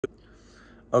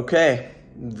Okay,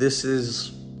 this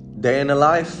is day in the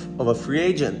life of a free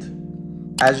agent.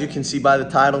 As you can see by the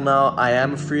title now, I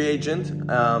am a free agent.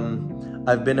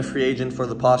 I've been a free agent for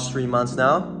the past 3 months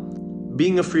now.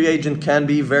 Being a free agent can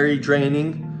be very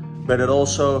draining, but it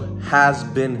also has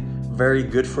been very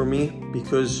good for me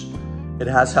because it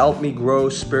has helped me grow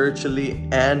spiritually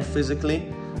and physically.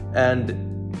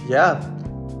 And yeah,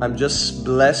 I'm just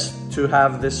blessed to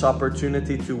have this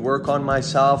opportunity to work on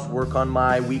myself, work on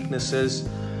my weaknesses,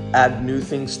 add new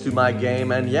things to my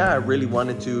game. And yeah, I really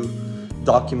wanted to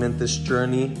document this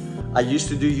journey. I used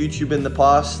to do YouTube in the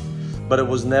past, but it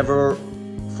was never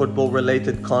football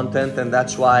related content, and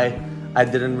that's why I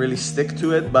didn't really stick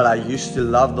to it. But I used to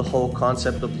love the whole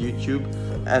concept of YouTube,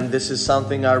 and this is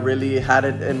something I really had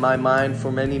it in my mind for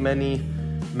many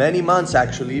months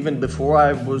actually. Even before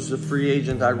I was a free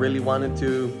agent, I really wanted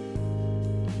to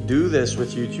do this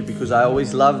with YouTube because I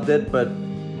always loved it, but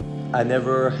I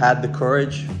never had the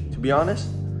courage, to be honest.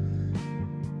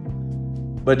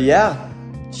 But yeah,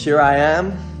 here I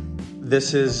am.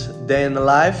 This is day in the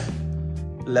life.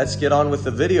 Let's get on with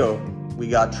the video. We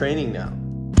got training now.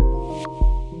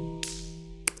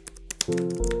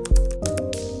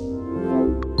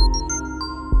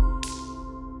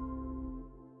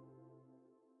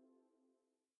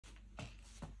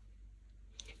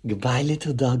 Goodbye,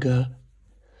 little doggo.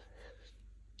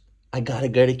 I gotta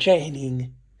go to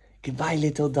training. Goodbye,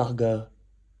 little doggo.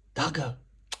 Doggo.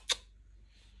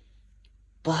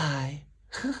 Bye.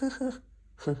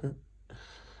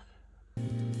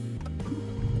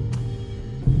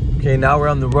 Okay, now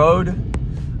we're on the road.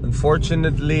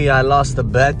 Unfortunately, I lost a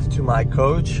bet to my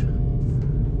coach,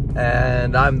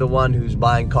 and I'm the one who's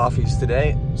buying coffees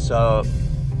today. So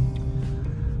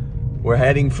we're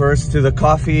heading first to the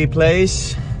coffee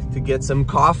place to get some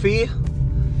coffee,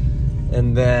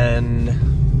 and then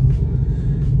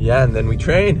we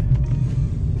train.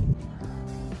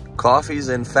 Coffees,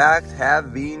 in fact,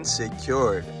 have been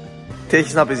secured. Τι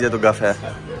έχεις να πεις για τον καφέ?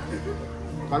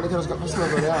 Καλύτερος καφές στην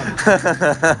δωρεάν.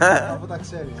 Αφού τα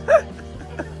ξέρεις.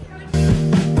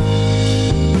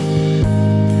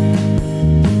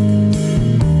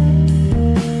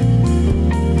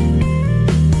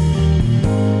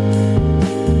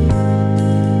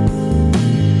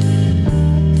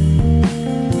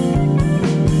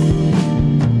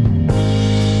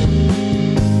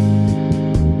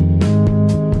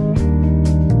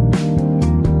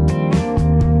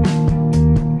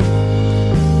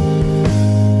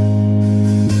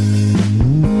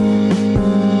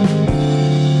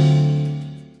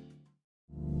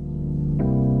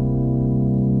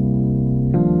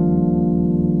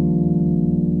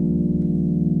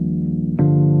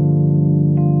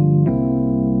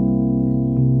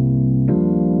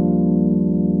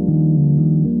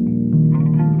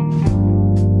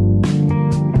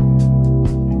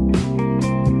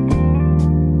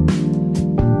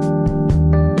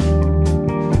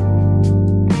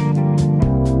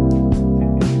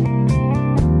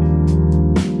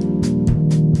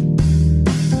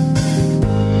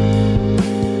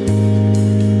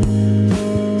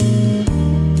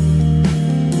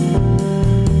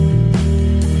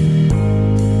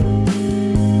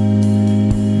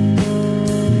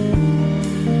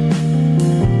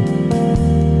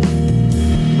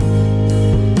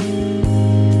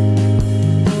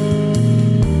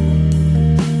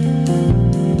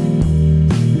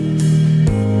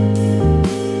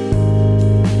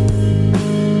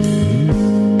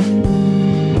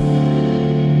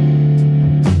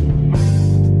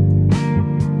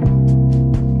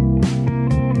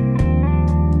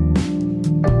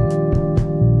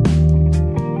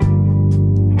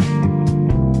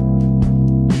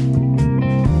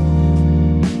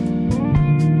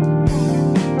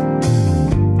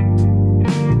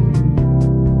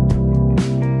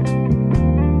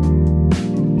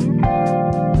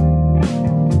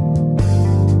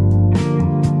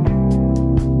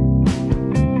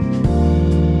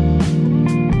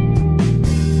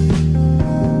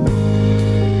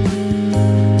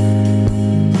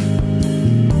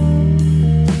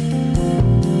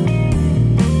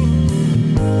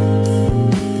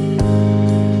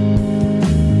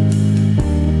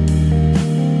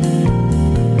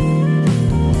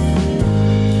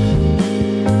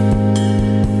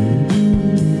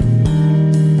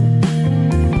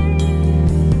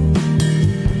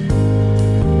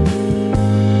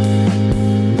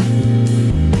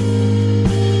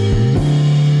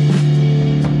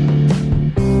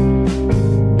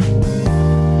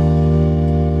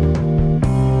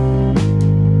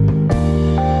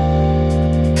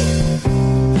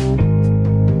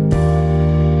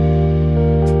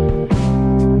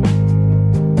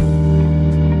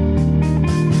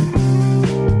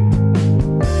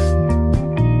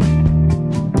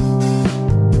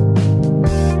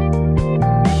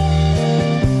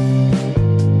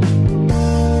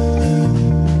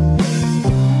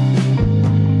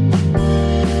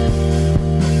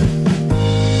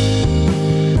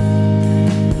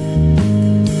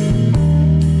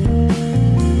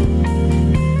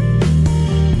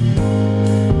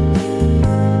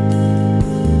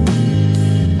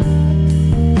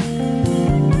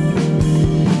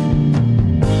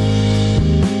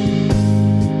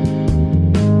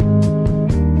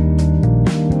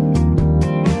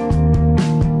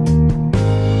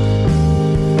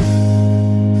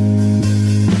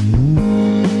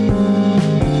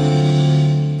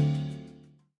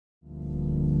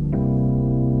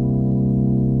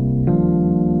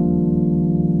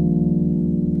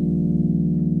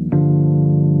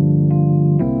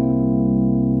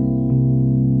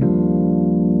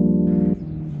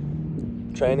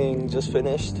 training just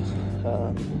finished.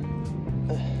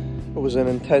 It was an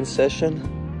intense session.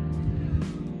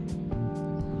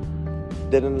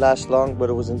 Didn't last long, but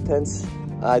it was intense.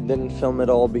 I didn't film it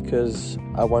all because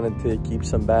I wanted to keep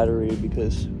some battery,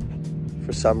 because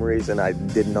for some reason I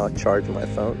did not charge my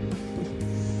phone.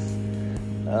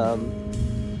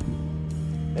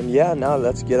 And yeah, now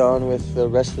let's get on with the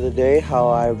rest of the day, how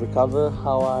I recover,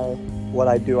 what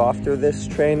I do after this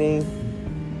training.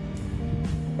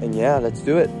 And yeah, let's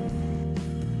do it.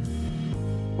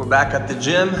 We're back at the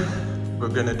gym. We're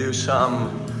gonna do some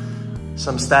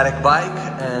static bike,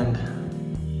 and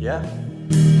yeah.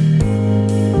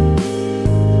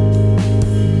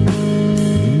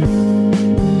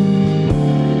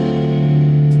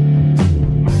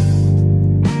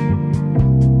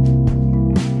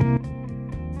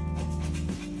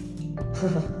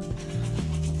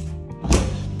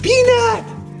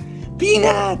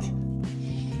 Peanut!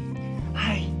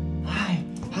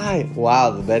 Hi.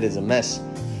 Wow, the bed is a mess.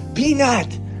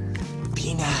 Peanut!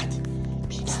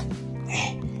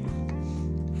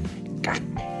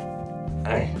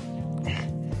 Hey.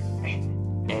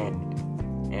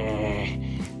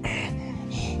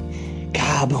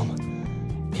 Kaboom.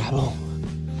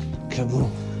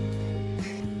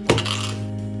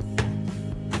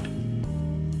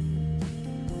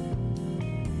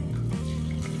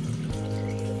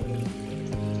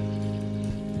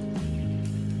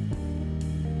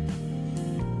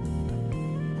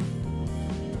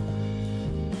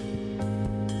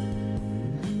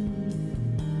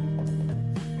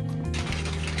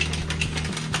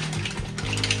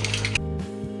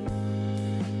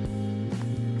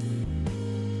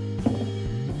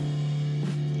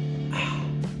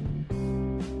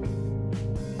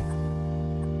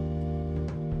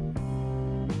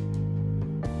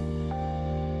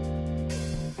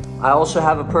 I also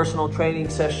have a personal training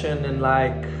session in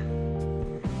like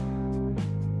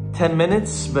 10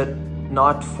 minutes, but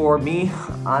not for me.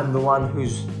 I'm the one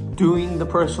who's doing the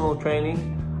personal training.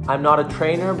 I'm not a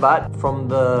trainer, but from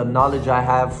the knowledge I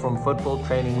have from football,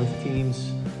 training with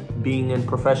teams, being in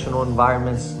professional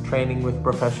environments, training with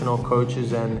professional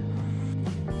coaches, and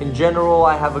in general,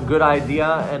 I have a good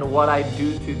idea, and what I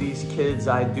do to these kids,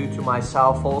 I do to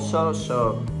myself also.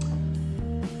 So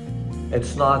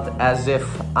it's not as if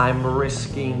I'm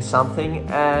risking something,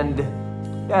 and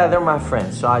yeah, they're my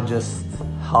friends, so I just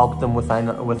help them with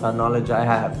the knowledge I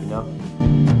have, you know?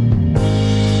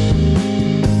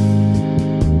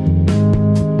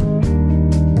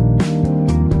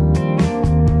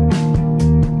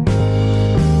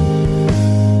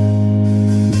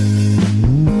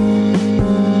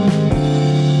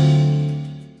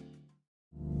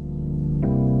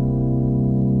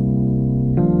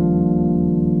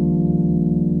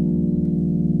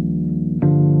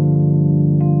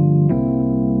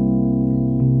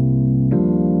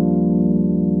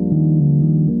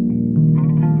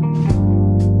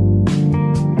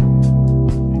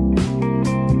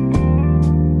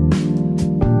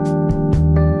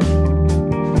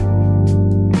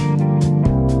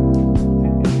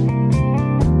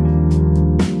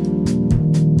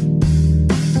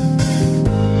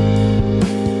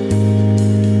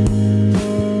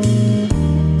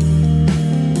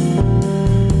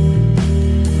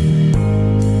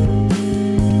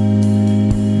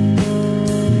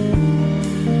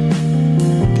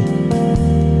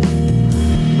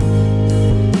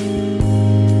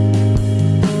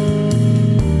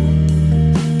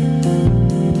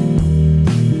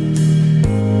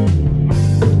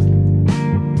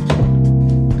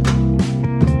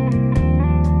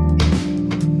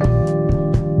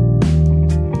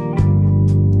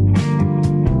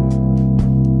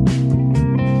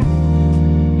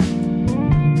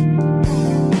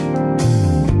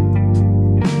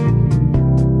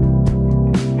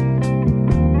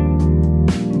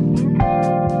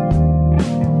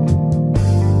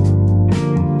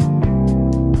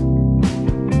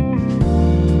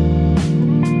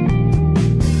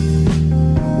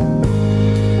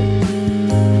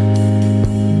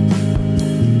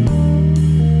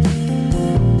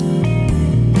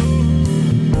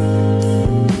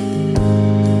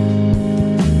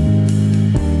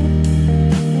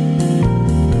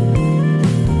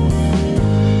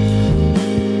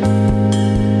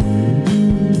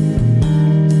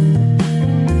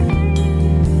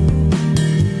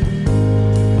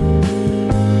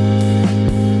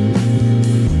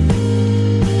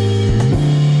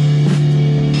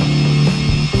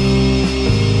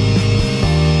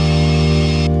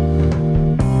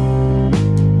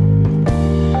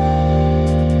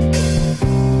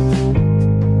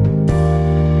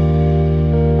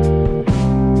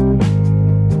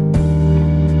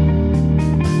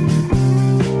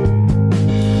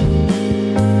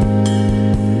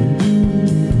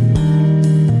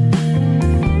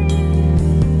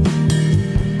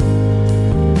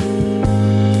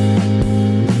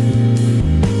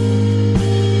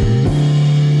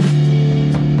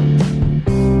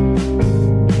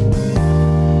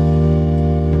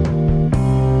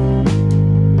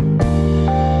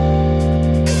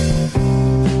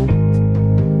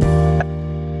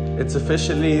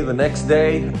 officially the next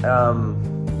day.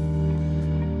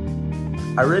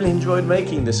 I really enjoyed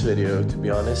making this video, to be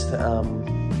honest.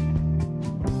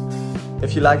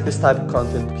 If you like this type of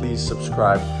content, please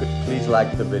subscribe, please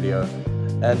like the video.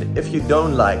 And if you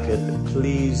don't like it,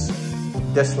 please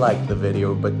dislike the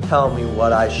video, but tell me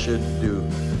what I should do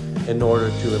in order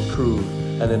to improve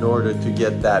and in order to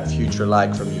get that future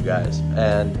like from you guys.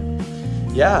 And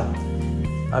yeah,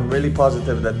 I'm really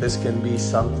positive that this can be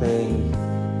something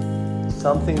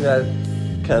that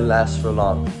can last for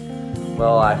long.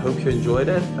 Well, I hope you enjoyed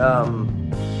it.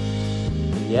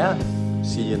 Yeah,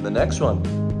 see you in the next one.